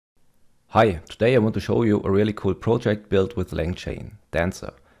Hi, today I want to show you a really cool project built with LangChain,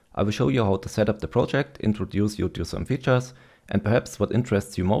 Danswer. I will show you how to set up the project, introduce you to some features, and perhaps what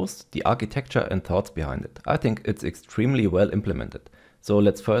interests you most, the architecture and thoughts behind it. I think it's extremely well implemented. So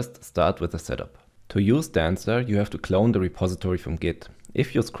let's first start with the setup. To use Danswer, you have to clone the repository from Git.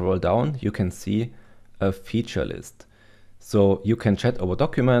 If you scroll down, you can see a feature list. So you can chat over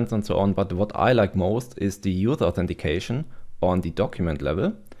documents and so on, but what I like most is the user authentication on the document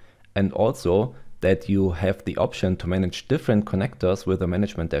level. And also that you have the option to manage different connectors with a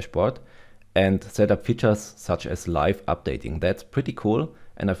management dashboard and set up features such as live updating. That's pretty cool,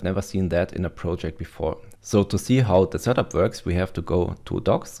 and I've never seen that in a project before. So to see how the setup works, we have to go to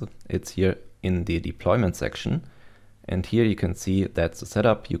docs. It's here in the deployment section. And here you can see that's the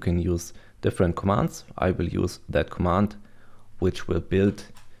setup. You can use different commands. I will use that command, which will build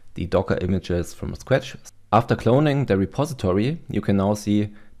the Docker images from scratch. After cloning the repository, you can now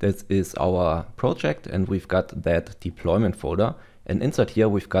see this is our project, and we've got that deployment folder. And inside here,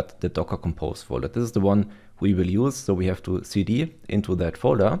 we've got the Docker Compose folder. This is the one we will use. So we have to cd into that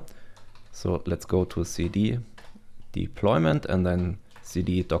folder. So let's go to cd deployment and then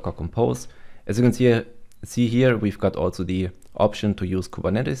cd Docker Compose. As you can see here, we've got also the option to use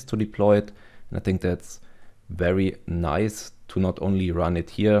Kubernetes to deploy it. And I think that's very nice to not only run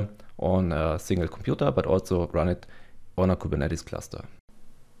it here on a single computer, but also run it on a Kubernetes cluster.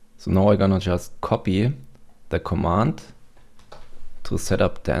 So now I'm gonna just copy the command to set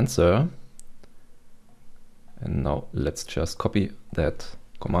up Danswer. And now let's just copy that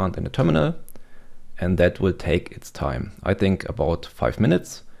command in the terminal, and that will take its time. I think about 5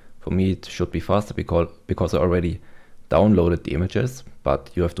 minutes. For me, it should be faster because I already downloaded the images,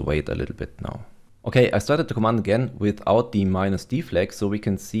 but you have to wait a little bit now. Okay, I started the command again without the -d flag, so we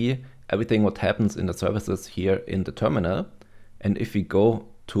can see everything what happens in the services here in the terminal. And if we go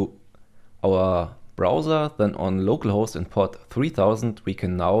to our browser, then on localhost and port 3000, we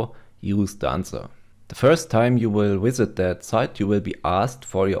can now use Danswer. The first time you will visit that site, you will be asked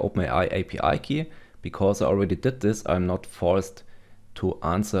for your OpenAI API key. Because I already did this, I'm not forced to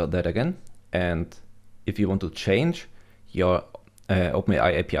answer that again. And if you want to change your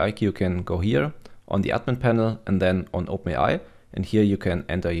OpenAI API key, you can go here on the admin panel and then on OpenAI. And here you can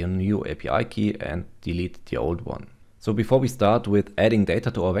enter your new API key and delete the old one. So before we start with adding data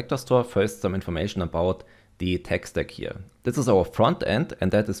to our vector store, first some information about the tech stack here. This is our front end,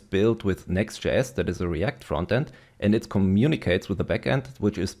 and that is built with Next.js, that is a React front end, and it communicates with the backend,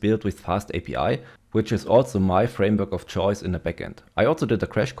 which is built with Fast API, which is also my framework of choice in the backend. I also did a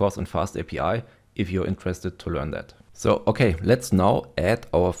crash course on Fast API if you're interested to learn that. So, okay, let's now add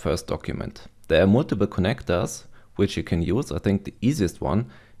our first document. There are multiple connectors which you can use. I think the easiest one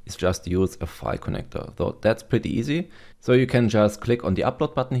is just use a file connector. So that's pretty easy. So you can just click on the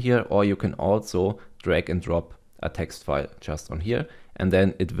upload button here, or you can also drag and drop a text file just on here, and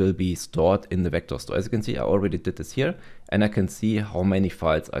then it will be stored in the vector store. As you can see, I already did this here, and I can see how many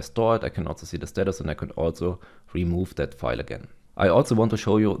files I stored. I can also see the status, and I can also remove that file again. I also want to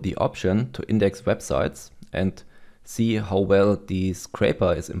show you the option to index websites and see how well the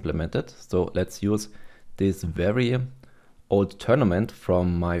scraper is implemented. So let's use this very old tournament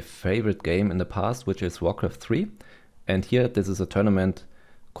from my favorite game in the past, which is Warcraft 3. And here, this is a tournament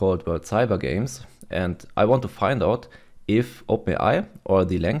called World Cyber Games. And I want to find out if OpenAI or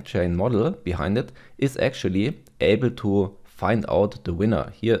the LangChain model behind it is actually able to find out the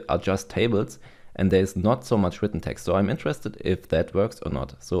winner. Here are just tables, and there's not so much written text. So I'm interested if that works or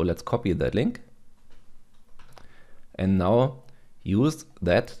not. So let's copy that link. And now use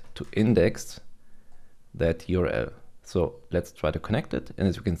that to index that URL. So let's try to connect it. And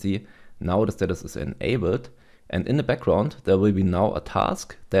as you can see, now the status is enabled. And in the background, there will be now a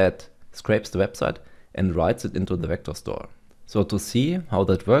task that scrapes the website and writes it into the vector store. So to see how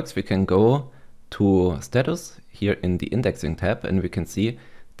that works, we can go to status here in the indexing tab, and we can see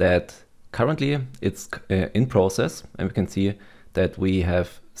that currently it's in process. And we can see that we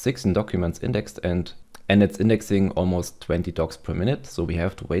have 16 documents indexed, and it's indexing almost 20 docs per minute. So we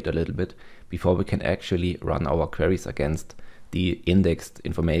have to wait a little bit before we can actually run our queries against the indexed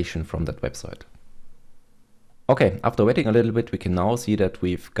information from that website. Okay, after waiting a little bit, we can now see that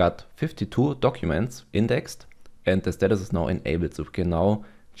we've got 52 documents indexed, and the status is now enabled. So we can now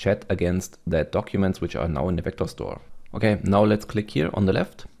chat against the documents which are now in the vector store. Okay, now let's click here on the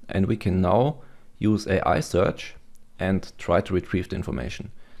left, and we can now use AI search and try to retrieve the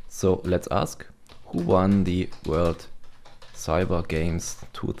information. So let's ask, who won the World Cyber Games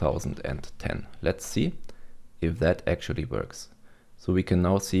 2010? Let's see if that actually works. So we can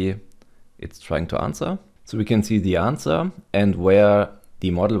now see it's trying to answer. So we can see the answer and where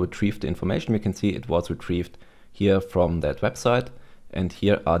the model retrieved the information. We can see it was retrieved here from that website, and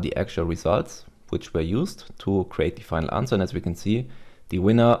here are the actual results which were used to create the final answer. And as we can see, the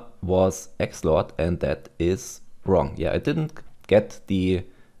winner was XLord, and that is wrong. Yeah, I didn't get the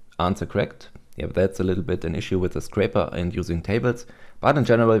answer correct. Yeah, that's a little bit an issue with the scraper and using tables. But in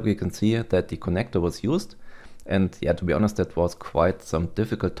general, we can see that the connector was used. And yeah, to be honest, that was quite some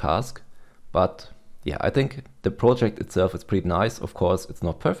difficult task. But yeah, I think the project itself is pretty nice. Of course, it's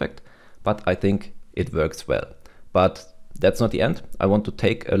not perfect, but I think it works well. But that's not the end. I want to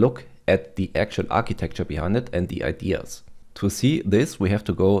take a look at the actual architecture behind it and the ideas. To see this, we have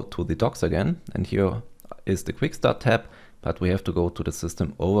to go to the docs again, and here is the quick start tab, but we have to go to the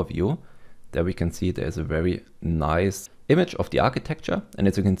system overview. There we can see there's a very nice image of the architecture, and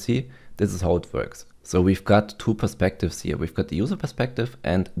as you can see, this is how it works. So we've got two perspectives here. We've got the user perspective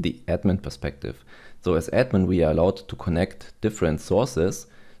and the admin perspective. So as admin, we are allowed to connect different sources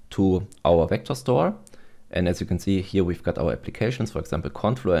to our vector store. And as you can see here, we've got our applications, for example,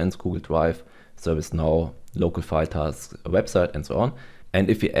 Confluence, Google Drive, ServiceNow, local file tasks, a website, and so on. And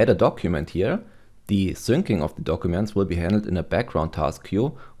if we add a document here, the syncing of the documents will be handled in a background task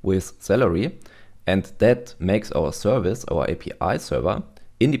queue with Celery. And that makes our service, our API server,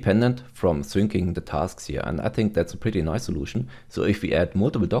 independent from syncing the tasks here. And I think that's a pretty nice solution. So if we add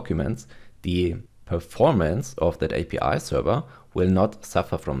multiple documents, the performance of that API server will not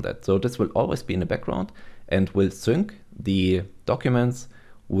suffer from that. So this will always be in the background and will sync the documents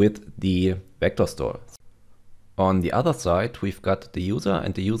with the vector store. On the other side, we've got the user,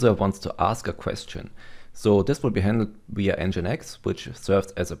 and the user wants to ask a question. So this will be handled via Nginx, which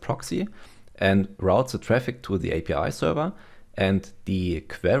serves as a proxy and routes the traffic to the API server. And the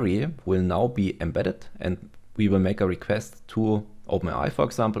query will now be embedded, and we will make a request to OpenAI, for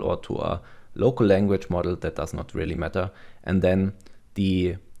example, or to a local language model. That does not really matter. And then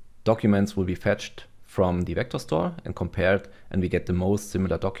the documents will be fetched from the vector store and compared, and we get the most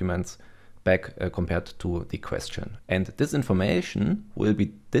similar documents back compared to the question. And this information will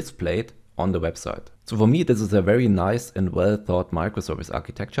be displayed on the website. So for me, this is a very nice and well thought microservice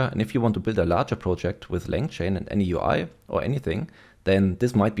architecture. And if you want to build a larger project with LangChain and any UI or anything, then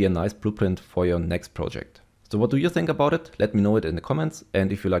this might be a nice blueprint for your next project. So what do you think about it? Let me know it in the comments.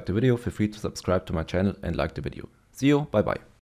 And if you liked the video, feel free to subscribe to my channel and like the video. See you, bye bye.